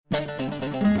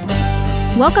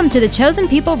Welcome to the Chosen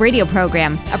People radio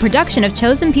program, a production of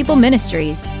Chosen People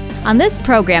Ministries. On this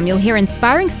program, you'll hear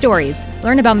inspiring stories,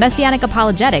 learn about messianic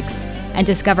apologetics, and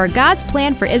discover God's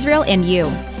plan for Israel and you.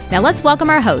 Now let's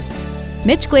welcome our hosts,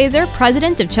 Mitch Glaser,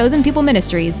 President of Chosen People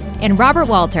Ministries, and Robert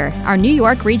Walter, our New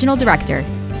York Regional Director.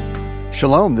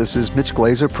 Shalom, this is Mitch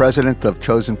Glaser, President of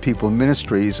Chosen People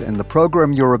Ministries, and the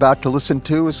program you're about to listen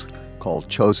to is called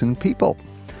Chosen People.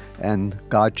 And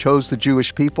God chose the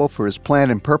Jewish people for His plan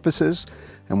and purposes,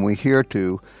 and we're here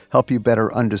to help you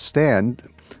better understand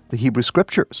the Hebrew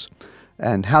Scriptures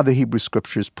and how the Hebrew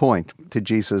Scriptures point to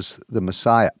Jesus the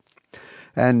Messiah.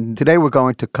 And today we're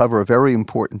going to cover a very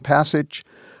important passage,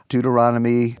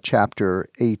 Deuteronomy chapter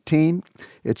 18.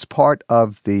 It's part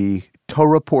of the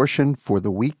Torah portion for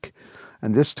the week,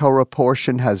 and this Torah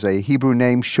portion has a Hebrew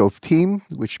name, Shoftim,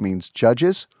 which means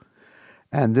judges,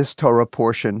 and this Torah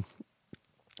portion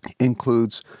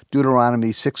includes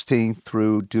Deuteronomy 16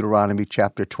 through Deuteronomy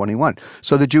chapter 21.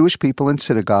 So the Jewish people in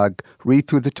synagogue read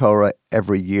through the Torah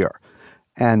every year.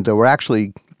 And we're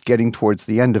actually getting towards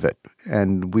the end of it.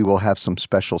 And we will have some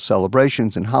special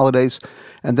celebrations and holidays.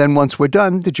 And then once we're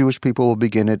done, the Jewish people will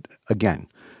begin it again.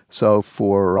 So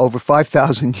for over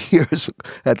 5,000 years,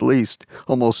 at least,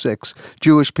 almost 6,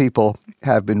 Jewish people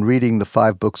have been reading the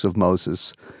 5 books of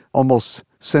Moses almost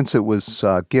since it was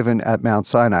given at Mount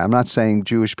Sinai. I'm not saying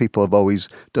Jewish people have always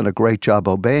done a great job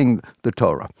obeying the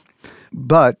Torah,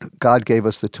 but God gave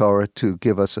us the Torah to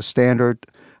give us a standard,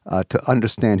 to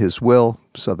understand His will,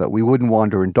 so that we wouldn't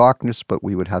wander in darkness, but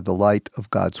we would have the light of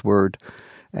God's Word.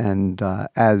 And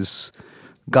as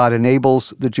God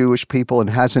enables the Jewish people and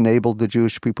has enabled the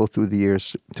Jewish people through the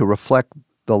years to reflect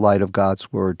the light of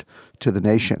God's Word to the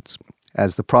nations,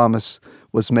 as the promise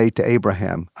was made to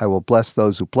Abraham, I will bless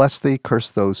those who bless thee,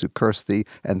 curse those who curse thee,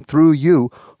 and through you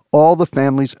all the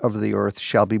families of the earth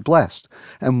shall be blessed.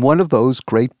 And one of those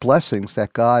great blessings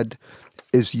that God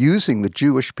is using the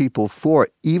Jewish people for,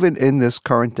 even in this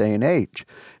current day and age,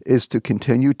 is to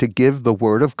continue to give the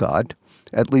Word of God,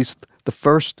 at least the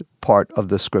first part of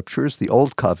the Scriptures, the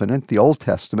Old Covenant, the Old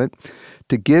Testament,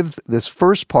 to give this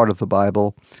first part of the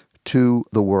Bible to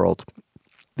the world.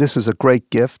 This is a great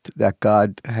gift that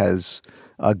God has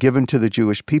given to the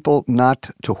Jewish people,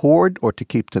 not to hoard or to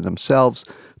keep to themselves,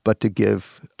 but to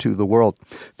give to the world.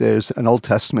 There's an Old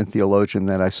Testament theologian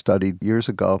that I studied years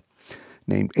ago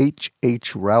named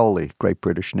H. Rowley, great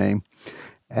British name.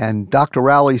 And Dr.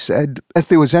 Rowley said, if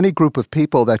there was any group of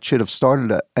people that should have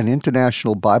started an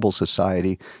international Bible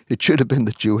society, it should have been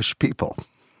the Jewish people.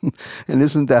 And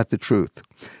isn't that the truth?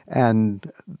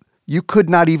 And you could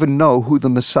not even know who the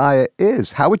Messiah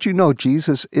is. How would you know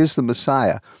Jesus is the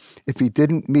Messiah if He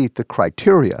didn't meet the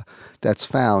criteria that's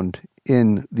found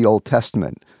in the Old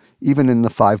Testament, even in the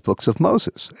 5 books of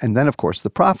Moses, and then, of course, the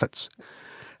prophets?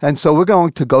 And so we're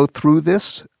going to go through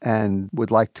this and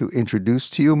would like to introduce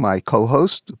to you my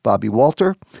co-host, Bobby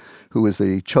Walter, who is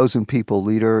a Chosen People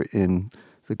leader in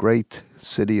the great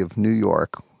city of New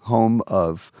York, home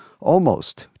of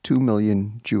almost 2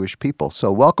 million Jewish people.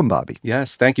 So welcome, Bobby.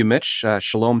 Yes, thank you, Mitch.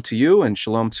 Shalom to you and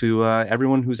shalom to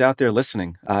everyone who's out there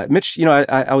listening. Mitch,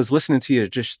 I was listening to you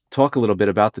just talk a little bit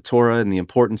about the Torah and the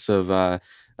importance of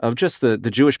just the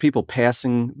Jewish people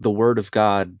passing the Word of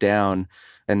God down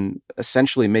and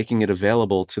essentially making it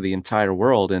available to the entire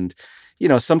world. And,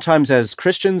 sometimes as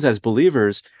Christians, as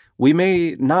believers, we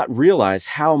may not realize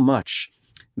how much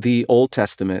the Old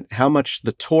Testament, how much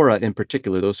the Torah in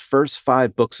particular, those first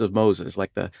 5 books of Moses,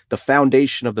 like the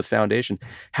foundation of the foundation,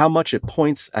 how much it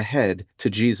points ahead to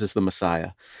Jesus the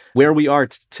Messiah. Where we are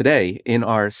today in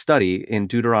our study in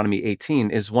Deuteronomy 18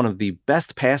 is one of the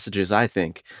best passages, I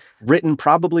think, written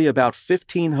probably about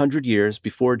 1,500 years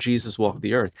before Jesus walked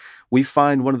the earth. We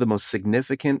find one of the most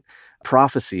significant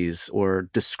prophecies or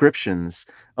descriptions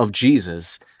of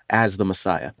Jesus as the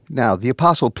Messiah. Now, the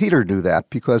Apostle Peter knew that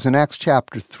because in Acts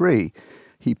chapter 3,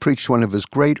 he preached one of his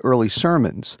great early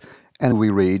sermons, and we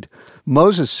read,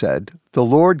 Moses said, the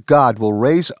Lord God will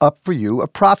raise up for you a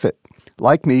prophet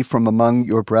like me from among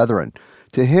your brethren.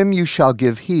 To him you shall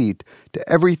give heed to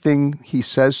everything he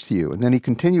says to you. And then he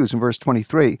continues in verse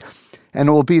 23, and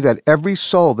it will be that every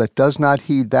soul that does not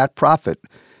heed that prophet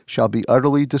shall be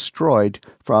utterly destroyed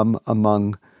from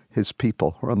among his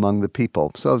people, or among the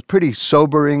people. So it's pretty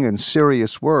sobering and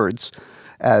serious words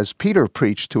as Peter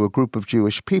preached to a group of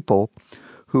Jewish people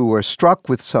who were struck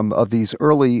with some of these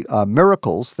early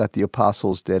miracles that the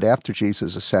apostles did after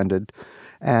Jesus ascended.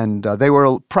 And they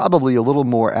were probably a little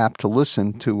more apt to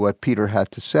listen to what Peter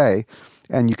had to say.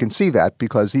 And you can see that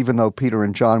because even though Peter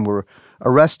and John were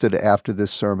arrested after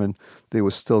this sermon, there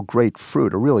was still great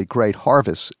fruit, a really great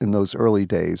harvest in those early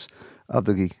days of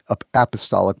the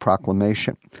apostolic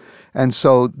proclamation. And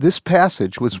so this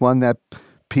passage was one that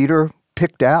Peter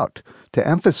picked out to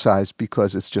emphasize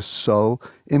because it's just so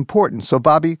important. So,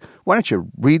 Bobby, why don't you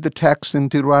read the text in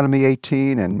Deuteronomy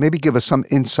 18 and maybe give us some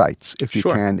insights, if you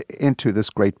Sure. can, into this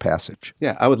great passage.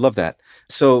 Yeah, I would love that.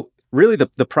 So really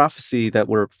the prophecy that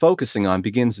we're focusing on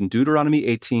begins in Deuteronomy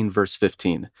 18, verse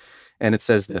 15. And it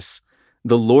says this,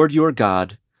 "The Lord your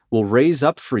God will raise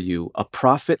up for you a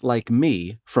prophet like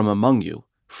me from among you,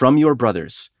 from your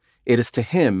brothers. It is to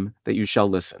him that you shall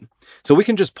listen." So we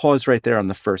can just pause right there on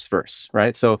the first verse,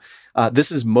 right? So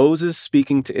this is Moses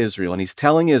speaking to Israel, and he's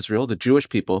telling Israel, the Jewish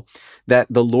people, that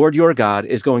the Lord your God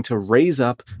is going to raise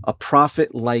up a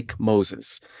prophet like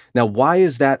Moses. Now, why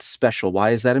is that special?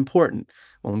 Why is that important?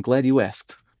 Well, I'm glad you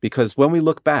asked, because when we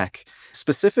look back,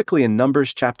 specifically in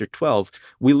Numbers chapter 12,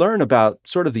 we learn about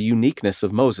sort of the uniqueness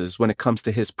of Moses when it comes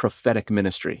to his prophetic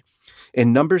ministry.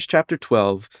 In Numbers chapter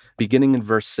 12, beginning in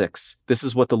verse 6, this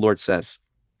is what the Lord says.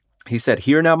 He said,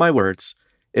 "Hear now my words.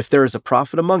 If there is a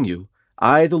prophet among you,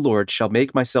 I, the Lord, shall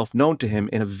make myself known to him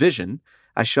in a vision.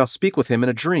 I shall speak with him in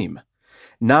a dream.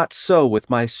 Not so with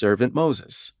my servant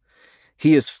Moses.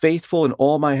 He is faithful in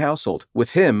all my household.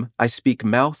 With him I speak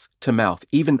mouth to mouth,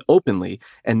 even openly,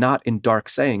 and not in dark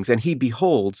sayings. And he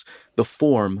beholds the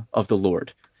form of the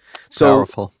Lord." So,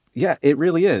 Powerful. yeah, it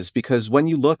really is, because when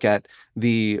you look at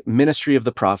the ministry of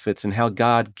the prophets and how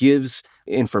God gives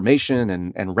information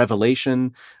and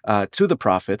revelation to the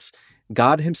prophets,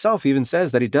 God himself even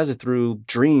says that he does it through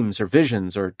dreams or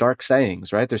visions or dark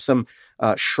sayings, right? There's some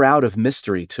shroud of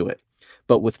mystery to it.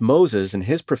 But with Moses and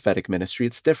his prophetic ministry,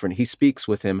 it's different. He speaks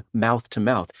with him mouth to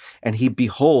mouth, and he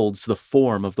beholds the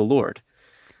form of the Lord.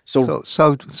 So,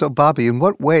 Bobby, in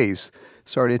what ways,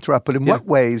 sorry to interrupt, but in what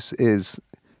ways is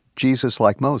Jesus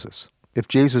like Moses? If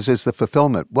Jesus is the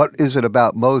fulfillment, what is it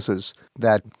about Moses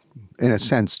that, in a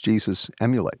sense, Jesus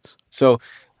emulates? So,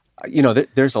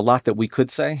 there's a lot that we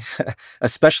could say,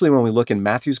 especially when we look in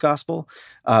Matthew's gospel.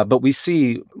 But we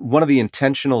see one of the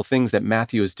intentional things that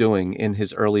Matthew is doing in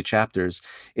his early chapters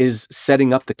is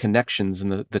setting up the connections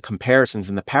and the comparisons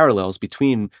and the parallels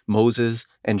between Moses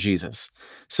and Jesus.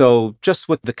 So just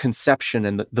with the conception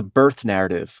and the birth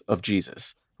narrative of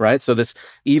Jesus, right? So this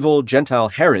evil Gentile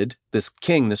Herod, this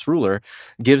king, this ruler,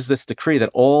 gives this decree that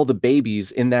all the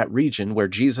babies in that region where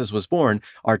Jesus was born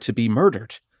are to be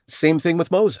murdered. Same thing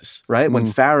with Moses, right?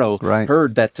 When Pharaoh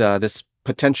heard that this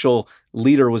potential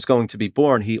leader was going to be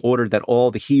born, he ordered that all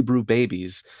the Hebrew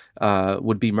babies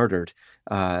would be murdered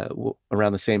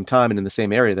around the same time and in the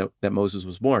same area that Moses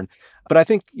was born. But I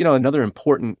think, another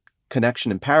important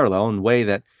connection and parallel and way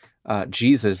that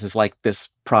Jesus is like this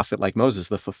prophet like Moses,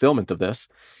 the fulfillment of this,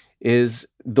 is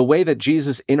the way that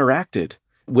Jesus interacted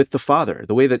with the Father,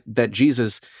 the way that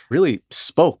Jesus really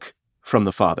spoke from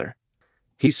the Father.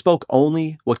 He spoke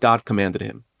only what God commanded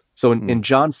him. So in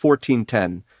John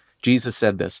 14:10, Jesus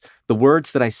said this, "The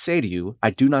words that I say to you, I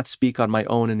do not speak on my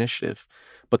own initiative,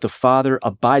 but the Father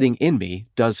abiding in me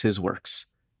does his works."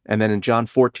 And then in John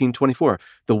 14:24,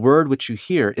 "The word which you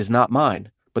hear is not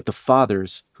mine, but the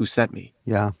Father's who sent me."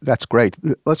 Yeah, that's great.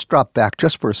 Let's drop back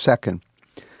just for a second.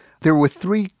 There were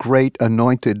three great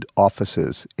anointed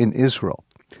offices in Israel.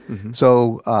 Mm-hmm.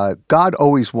 So God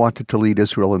always wanted to lead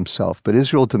Israel himself, but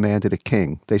Israel demanded a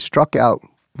king. They struck out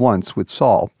once with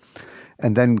Saul,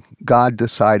 and then God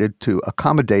decided to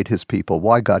accommodate his people.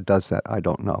 Why God does that, I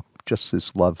don't know, just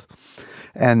his love.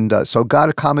 And so God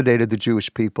accommodated the Jewish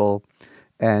people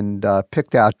and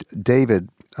picked out David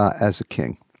as a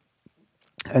king.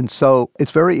 And so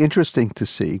it's very interesting to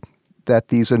see that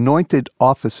these anointed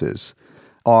offices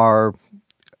are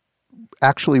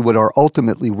actually what are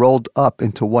ultimately rolled up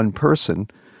into one person,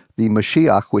 the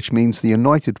Mashiach, which means the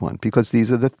anointed one, because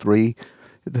these are the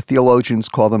theologians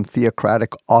call them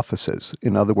theocratic offices.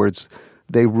 In other words,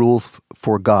 they rule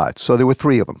for God. So there were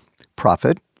three of them: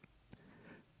 prophet,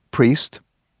 priest,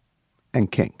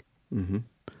 and king. Mm-hmm.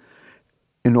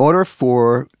 In order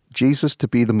for Jesus to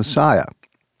be the Messiah,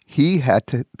 he had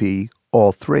to be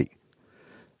all three.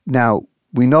 Now,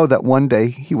 we know that one day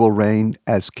he will reign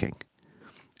as king.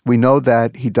 We know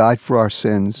that he died for our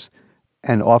sins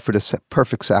and offered a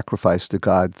perfect sacrifice to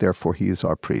God, therefore he is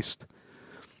our priest.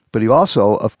 But he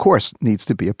also, of course, needs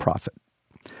to be a prophet.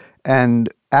 And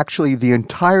actually the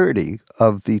entirety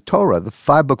of the Torah, the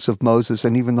 5 books of Moses,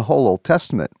 and even the whole Old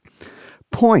Testament,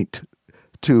 point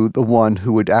to the one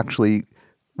who would actually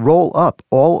roll up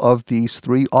all of these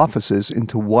three offices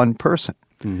into one person.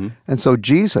 Mm-hmm. And so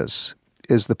Jesus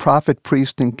is the prophet,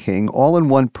 priest, and king, all in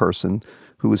one person,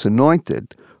 who is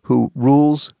anointed, who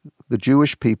rules the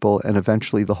Jewish people and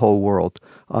eventually the whole world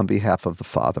on behalf of the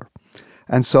Father.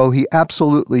 And so he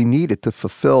absolutely needed to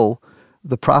fulfill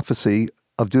the prophecy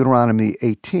of Deuteronomy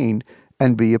 18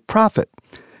 and be a prophet.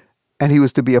 And he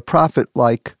was to be a prophet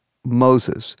like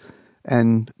Moses.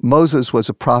 And Moses was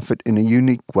a prophet in a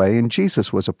unique way, and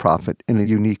Jesus was a prophet in a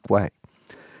unique way.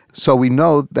 So we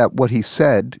know that what he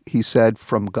said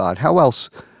from God. How else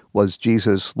was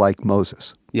Jesus like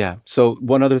Moses? Yeah. So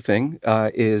one other thing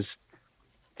is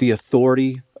the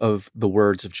authority of the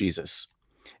words of Jesus.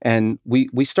 And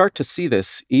we start to see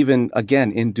this even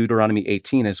again in Deuteronomy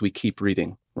 18 as we keep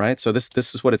reading, right? So this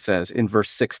is what it says in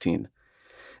verse 16.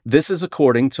 This is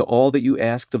according to all that you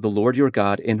asked of the Lord your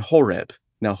God in Horeb.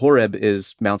 Now, Horeb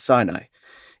is Mount Sinai.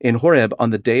 In Horeb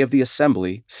on the day of the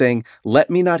assembly, saying, let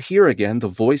me not hear again the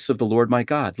voice of the Lord my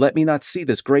God. Let me not see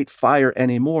this great fire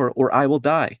anymore, or I will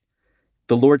die.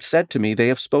 The Lord said to me, they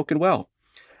have spoken well.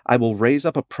 I will raise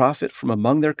up a prophet from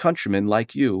among their countrymen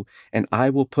like you, and I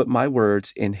will put my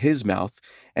words in his mouth,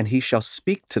 and he shall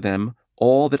speak to them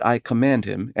all that I command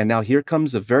him. And now here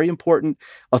comes a very important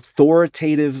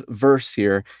authoritative verse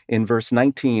here in verse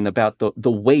 19 about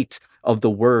the weight of the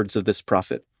words of this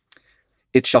prophet.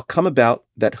 It shall come about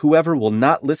that whoever will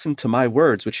not listen to my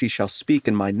words, which he shall speak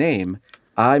in my name,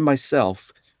 I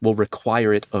myself will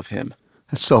require it of him.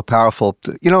 That's so powerful.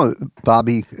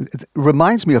 Bobby, it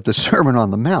reminds me of the Sermon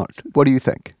on the Mount. What do you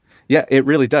think? Yeah, it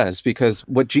really does, because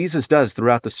what Jesus does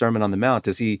throughout the Sermon on the Mount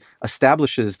is he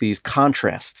establishes these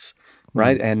contrasts,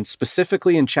 right? And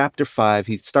specifically in chapter 5,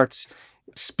 he starts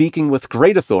speaking with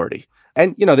great authority.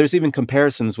 And, there's even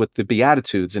comparisons with the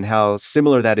Beatitudes and how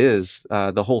similar that is,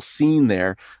 the whole scene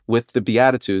there with the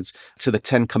Beatitudes to the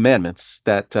 10 Commandments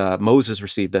that Moses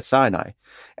received at Sinai.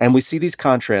 And we see these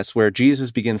contrasts where Jesus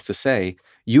begins to say,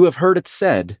 you have heard it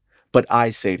said, but I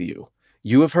say to you.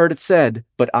 You have heard it said,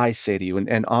 but I say to you,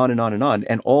 and on and on and on.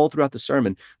 And all throughout the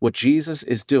sermon, what Jesus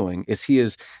is doing is he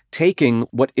is taking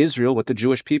what the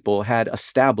Jewish people had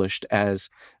established as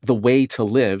the way to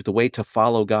live, the way to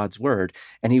follow God's word,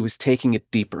 and he was taking it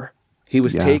deeper. He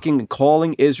was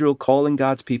calling Israel, calling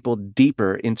God's people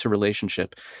deeper into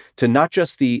relationship to not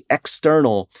just the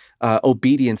external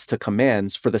obedience to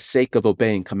commands for the sake of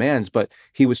obeying commands, but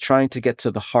he was trying to get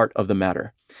to the heart of the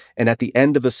matter. And at the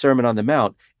end of the Sermon on the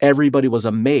Mount, everybody was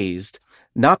amazed,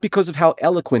 not because of how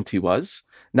eloquent he was,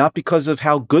 not because of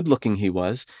how good-looking he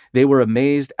was. They were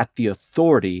amazed at the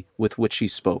authority with which he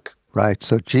spoke. Right.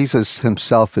 So Jesus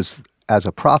himself as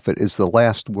a prophet is the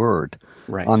last word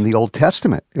on the Old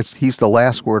Testament. He's the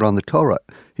last word on the Torah.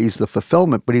 He's the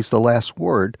fulfillment, but he's the last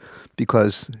word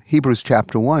because Hebrews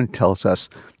chapter 1 tells us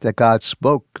that God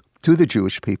spoke to the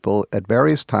Jewish people at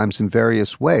various times in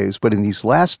various ways, but in these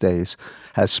last days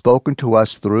has spoken to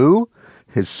us through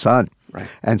his Son. Right.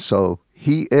 And so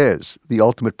he is the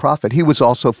ultimate prophet. He was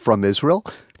also from Israel.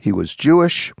 He was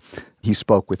Jewish. He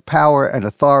spoke with power and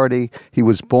authority. He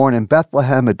was born in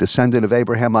Bethlehem, a descendant of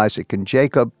Abraham, Isaac, and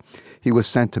Jacob. He was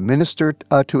sent to minister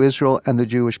to Israel and the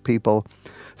Jewish people.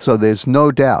 So there's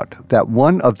no doubt that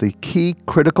one of the key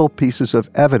critical pieces of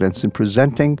evidence in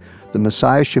presenting the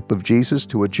messiahship of Jesus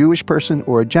to a Jewish person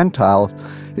or a Gentile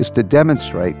is to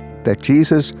demonstrate that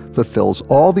Jesus fulfills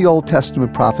all the Old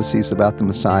Testament prophecies about the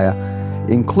Messiah,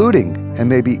 including, and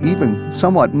maybe even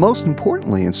somewhat most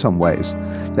importantly in some ways,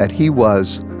 that he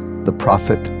was the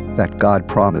prophet that God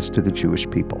promised to the Jewish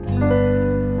people.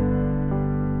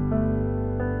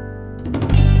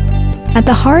 At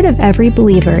the heart of every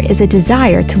believer is a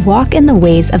desire to walk in the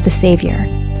ways of the Savior.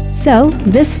 So,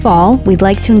 this fall, we'd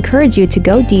like to encourage you to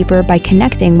go deeper by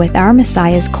connecting with our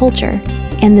Messiah's culture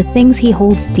and the things he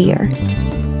holds dear.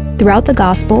 Throughout the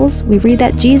Gospels, we read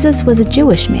that Jesus was a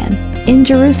Jewish man in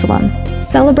Jerusalem,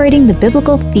 celebrating the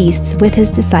biblical feasts with his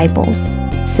disciples.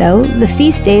 So, the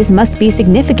feast days must be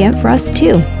significant for us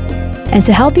too. And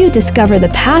to help you discover the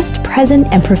past, present,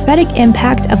 and prophetic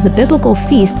impact of the biblical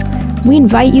feasts, we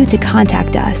invite you to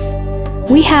contact us.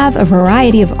 We have a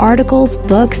variety of articles,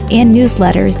 books, and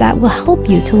newsletters that will help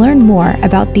you to learn more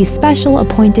about these special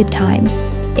appointed times.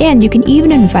 And you can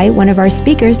even invite one of our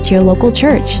speakers to your local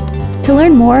church. To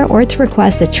learn more or to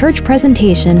request a church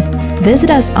presentation, visit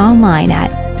us online at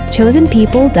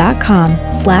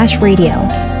chosenpeople.com/radio.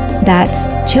 That's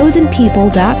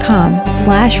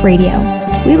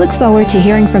chosenpeople.com/radio. We look forward to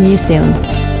hearing from you soon.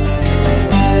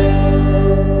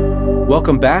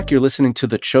 Welcome back. You're listening to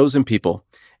The Chosen People.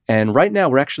 And right now,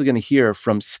 we're actually going to hear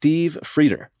from Steve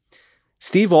Frieder.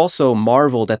 Steve also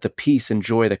marveled at the peace and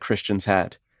joy that Christians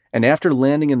had. And after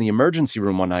landing in the emergency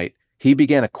room one night, he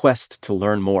began a quest to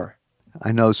learn more.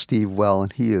 I know Steve well,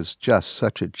 and he is just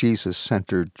such a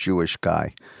Jesus-centered Jewish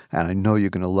guy. And I know you're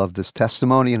going to love this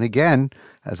testimony. And again,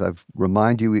 as I've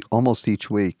remind you almost each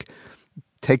week,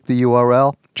 take the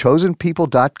URL,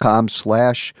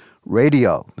 chosenpeople.com/radio.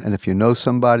 radio. And if you know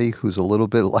somebody who's a little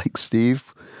bit like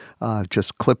Steve,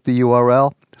 just clip the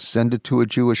URL, send it to a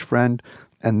Jewish friend,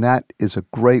 and that is a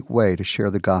great way to share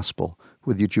the gospel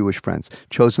with your Jewish friends.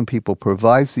 Chosen People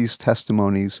provides these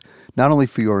testimonies not only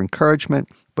for your encouragement,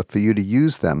 but for you to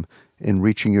use them in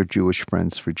reaching your Jewish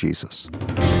friends for Jesus.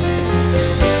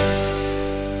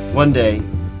 One day,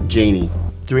 Janie,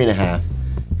 3.5,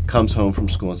 comes home from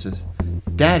school and says,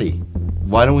 "Daddy,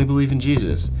 why don't we believe in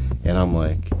Jesus?" And I'm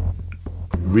like,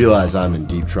 realize I'm in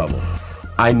deep trouble.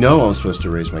 I know I'm supposed to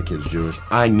raise my kids Jewish.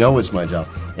 I know it's my job.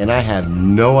 And I have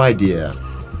no idea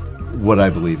what I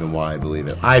believe and why I believe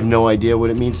it. I have no idea what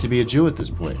it means to be a Jew at this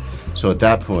point. So at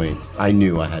that point, I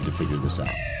knew I had to figure this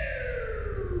out.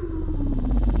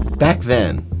 Back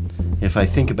then, if I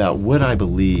think about what I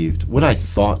believed, what I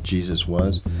thought Jesus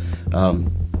was,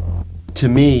 to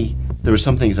me, there were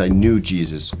some things I knew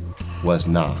Jesus was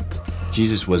not.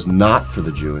 Jesus was not for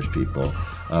the Jewish people.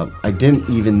 I didn't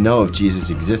even know if Jesus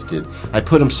existed. I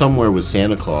put him somewhere with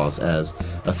Santa Claus as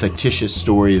a fictitious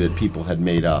story that people had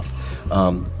made up.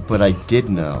 But I did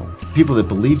know, people that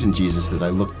believed in Jesus, that I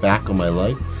looked back on my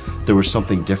life, there was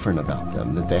something different about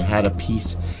them, that they had a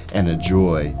peace and a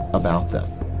joy about them.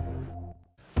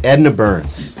 Edna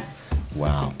Burns,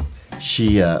 wow.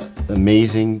 She,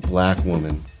 amazing black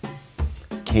woman,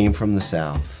 came from the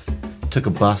South, took a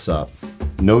bus up,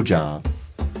 no job,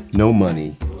 no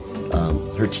money.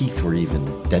 Her teeth were even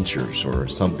dentures or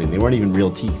something. They weren't even real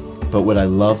teeth. But what I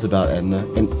loved about Edna,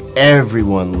 and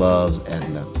everyone loves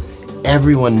Edna,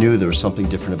 everyone knew there was something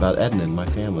different about Edna in my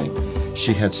family.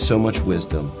 She had so much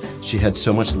wisdom. She had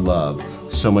so much love,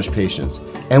 so much patience.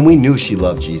 And we knew she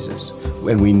loved Jesus.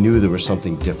 And we knew there was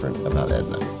something different about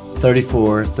Edna.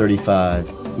 34,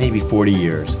 35, maybe 40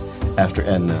 years after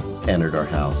Edna entered our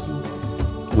house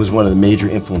and was one of the major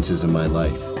influences in my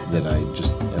life that I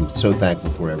just am so thankful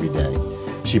for every day.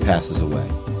 She passes away.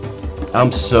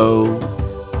 I'm so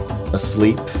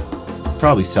asleep,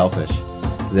 probably selfish,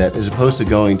 that as opposed to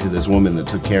going to this woman that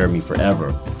took care of me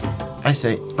forever, I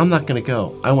say, I'm not gonna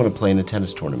go. I wanna play in a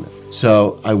tennis tournament.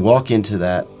 So I walk into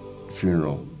that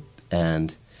funeral,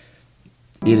 and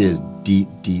it is deep,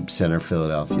 deep center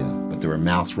Philadelphia, but there were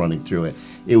mouths running through it.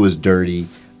 It was dirty.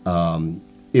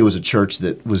 It was a church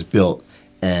that was built,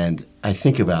 and I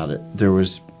think about it, there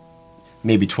was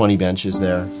maybe 20 benches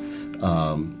there.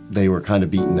 They were kind of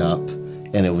beaten up,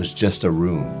 and it was just a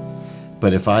room.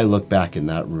 But if I look back in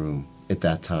that room at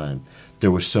that time,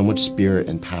 there was so much spirit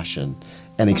and passion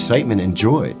and excitement and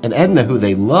joy. And Edna, who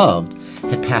they loved,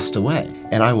 had passed away.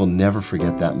 And I will never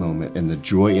forget that moment and the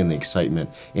joy and the excitement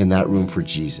in that room for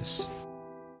Jesus.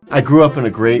 I grew up in a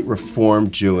great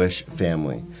Reformed Jewish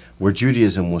family where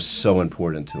Judaism was so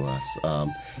important to us.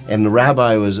 And the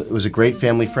rabbi was a great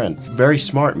family friend, very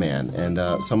smart man, and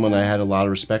someone I had a lot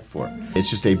of respect for. It's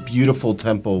just a beautiful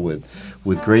temple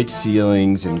with great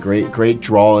ceilings and great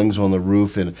drawings on the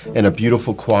roof and a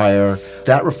beautiful choir.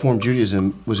 That Reformed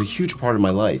Judaism was a huge part of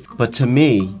my life. But to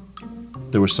me,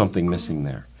 there was something missing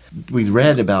there. We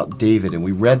read about David and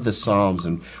we read the Psalms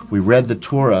and we read the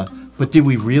Torah, but did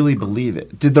we really believe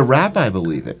it? Did the rabbi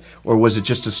believe it? Or was it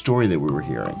just a story that we were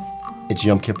hearing? It's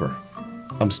Yom Kippur.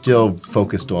 I'm still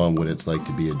focused on what it's like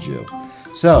to be a Jew.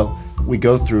 So we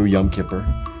go through Yom Kippur.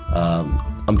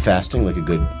 I'm fasting like a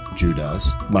good Jew does.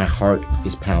 My heart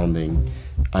is pounding.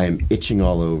 I am itching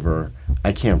all over.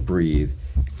 I can't breathe.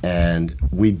 And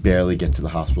we barely get to the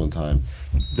hospital in time.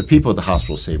 The people at the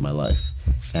hospital saved my life.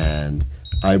 And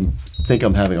I think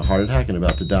I'm having a heart attack and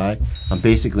about to die. I'm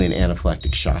basically in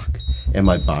anaphylactic shock, and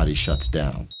my body shuts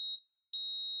down.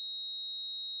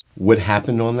 What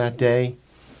happened on that day,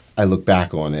 I look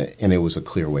back on it, and it was a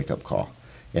clear wake-up call.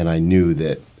 And I knew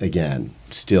that, again,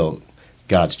 still,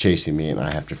 God's chasing me, and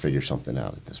I have to figure something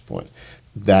out at this point.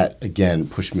 That, again,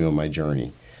 pushed me on my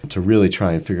journey to really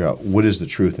try and figure out what is the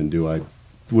truth and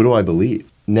what do I believe?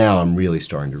 Now I'm really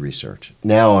starting to research.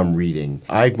 Now I'm reading.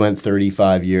 I went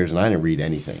 35 years and I didn't read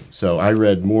anything. So I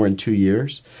read more in 2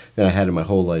 years than I had in my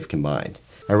whole life combined.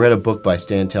 I read a book by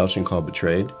Stan Telchin called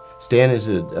Betrayed. Stan is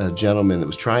a gentleman that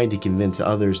was trying to convince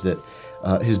others that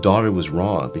his daughter was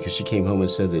wrong because she came home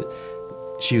and said that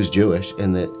she was Jewish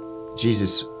and that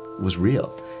Jesus was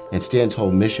real. And Stan's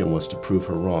whole mission was to prove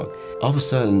her wrong. All of a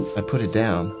sudden, I put it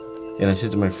down and I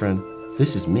said to my friend,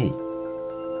 this is me.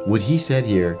 What he said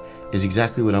here is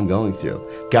exactly what I'm going through.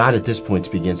 God at this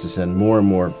point begins to send more and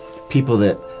more people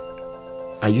that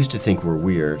I used to think were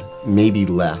weird, maybe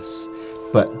less,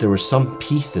 but there was some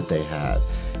peace that they had.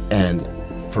 And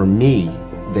for me,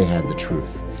 they had the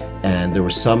truth. And there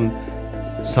was some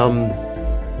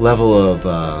level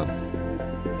of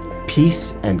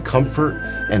peace and comfort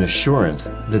and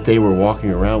assurance that they were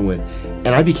walking around with. And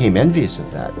I became envious of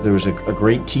that. There was a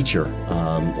great teacher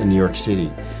in New York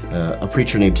City, a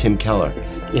preacher named Tim Keller.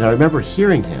 I remember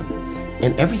hearing him,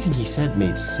 and everything he said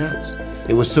made sense.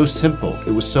 It was so simple.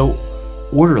 It was so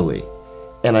orderly.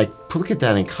 And I look at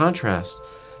that in contrast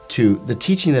to the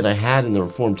teaching that I had in the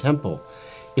Reformed Temple.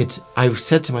 I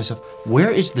said to myself, where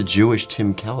is the Jewish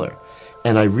Tim Keller?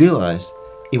 And I realized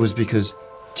it was because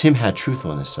Tim had truth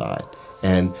on his side.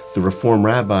 And the Reformed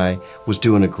rabbi was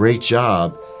doing a great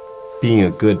job being a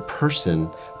good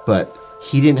person, but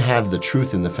he didn't have the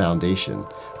truth in the foundation.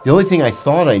 The only thing I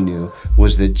thought I knew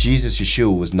was that Jesus,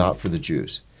 Yeshua, was not for the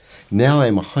Jews. Now I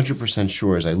am 100%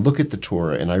 sure as I look at the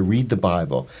Torah and I read the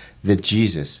Bible that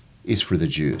Jesus is for the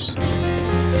Jews.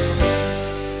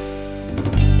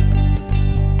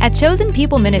 At Chosen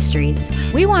People Ministries,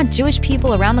 we want Jewish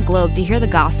people around the globe to hear the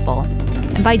gospel.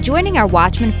 And by joining our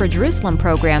Watchmen for Jerusalem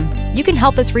program, you can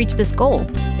help us reach this goal.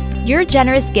 Your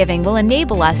generous giving will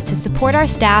enable us to support our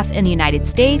staff in the United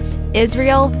States,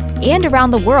 Israel, and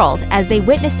around the world as they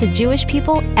witness to Jewish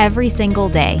people every single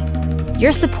day.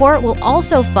 Your support will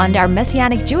also fund our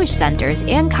Messianic Jewish centers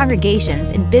and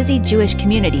congregations in busy Jewish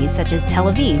communities such as Tel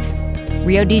Aviv,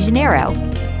 Rio de Janeiro,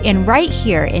 and right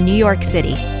here in New York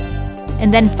City.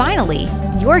 And then finally,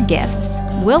 your gifts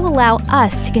will allow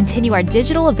us to continue our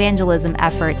digital evangelism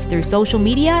efforts through social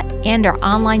media and our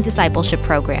online discipleship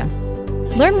program.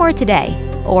 Learn more today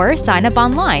or sign up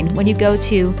online when you go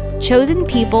to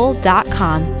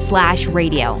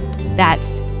chosenpeople.com/radio.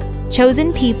 That's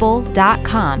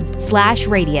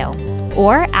chosenpeople.com/radio.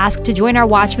 Or ask to join our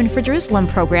Watchmen for Jerusalem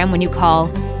program when you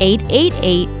call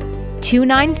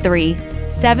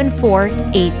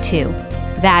 888-293-7482.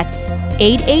 That's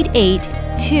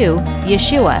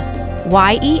 888-2-YESHUA,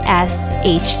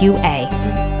 YESHUA.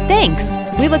 Thanks.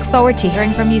 We look forward to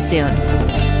hearing from you soon.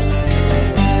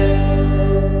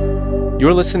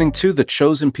 You're listening to The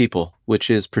Chosen People, which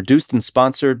is produced and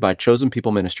sponsored by Chosen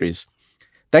People Ministries.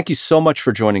 Thank you so much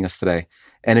for joining us today.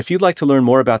 And if you'd like to learn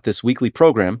more about this weekly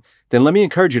program, then let me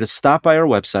encourage you to stop by our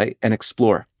website and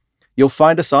explore. You'll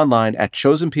find us online at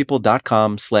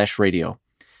chosenpeople.com/radio.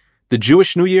 The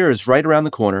Jewish New Year is right around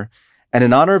the corner, and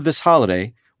in honor of this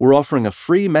holiday, we're offering a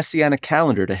free Messianic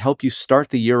calendar to help you start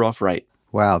the year off right.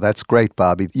 Wow, that's great,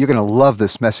 Bobby. You're going to love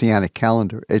this Messianic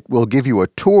calendar. It will give you a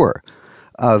tour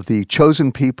of the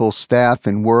Chosen People staff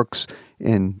and works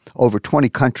in over 20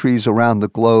 countries around the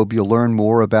globe. You'll learn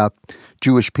more about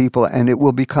Jewish people, and it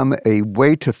will become a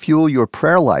way to fuel your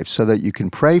prayer life so that you can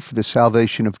pray for the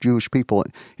salvation of Jewish people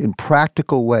in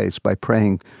practical ways by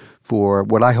praying for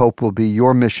what I hope will be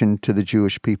your mission to the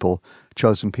Jewish people,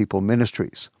 Chosen People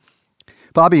Ministries.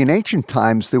 Bobby, in ancient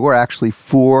times, there were actually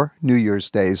 4 New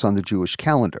Year's days on the Jewish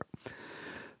calendar.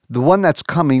 The one that's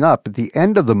coming up at the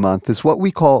end of the month is what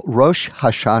we call Rosh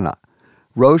Hashanah.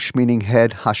 Rosh meaning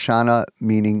head, Hashanah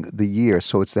meaning the year.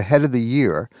 So it's the head of the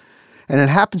year. And it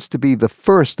happens to be the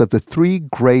first of the 3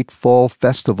 great fall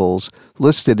festivals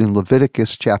listed in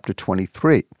Leviticus chapter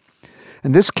 23.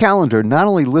 And this calendar not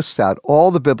only lists out all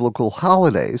the biblical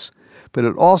holidays, but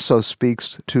it also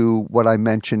speaks to what I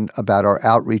mentioned about our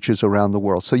outreaches around the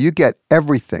world. So you get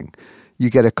everything. You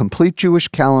get a complete Jewish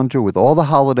calendar with all the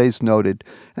holidays noted,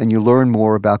 and you learn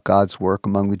more about God's work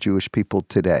among the Jewish people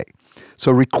today.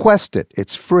 So request it.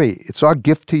 It's free. It's our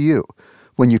gift to you.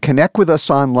 When you connect with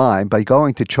us online by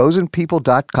going to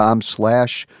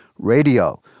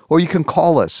chosenpeople.com/radio, or you can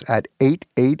call us at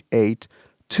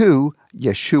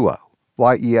 888-2-YESHUA,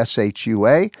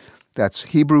 YESHUA. That's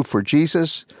Hebrew for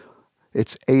Jesus.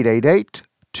 It's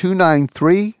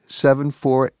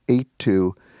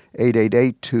 888-293-7482.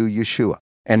 888-2-YESHUA.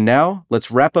 And now, let's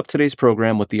wrap up today's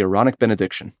program with the Aaronic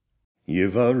benediction.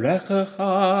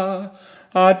 Yivarechecha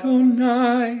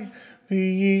Adonai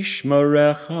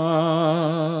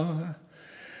v'yishmerecha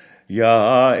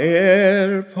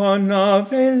Ya'er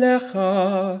panav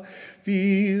elecha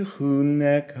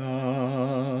v'chuneka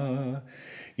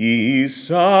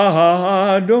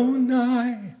Yisa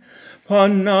Adonai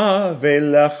panav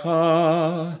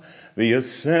elecha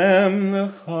v'yasem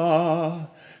lecha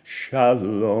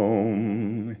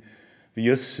Shalom,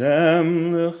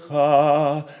 v'yasem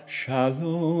lecha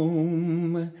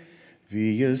shalom,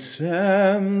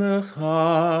 v'yasem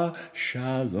lecha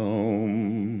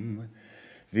shalom,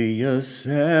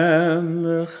 v'yasem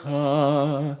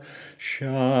lecha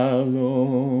shalom.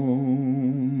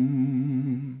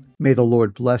 May the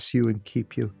Lord bless you and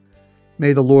keep you.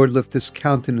 May the Lord lift his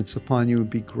countenance upon you and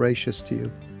be gracious to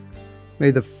you.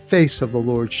 May the face of the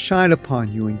Lord shine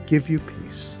upon you and give you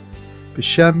peace.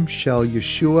 B'Shem Shel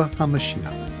Yeshua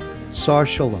HaMashiach, Sar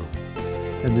Shalom,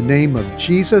 in the name of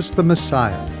Jesus the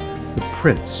Messiah, the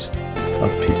Prince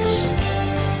of peace.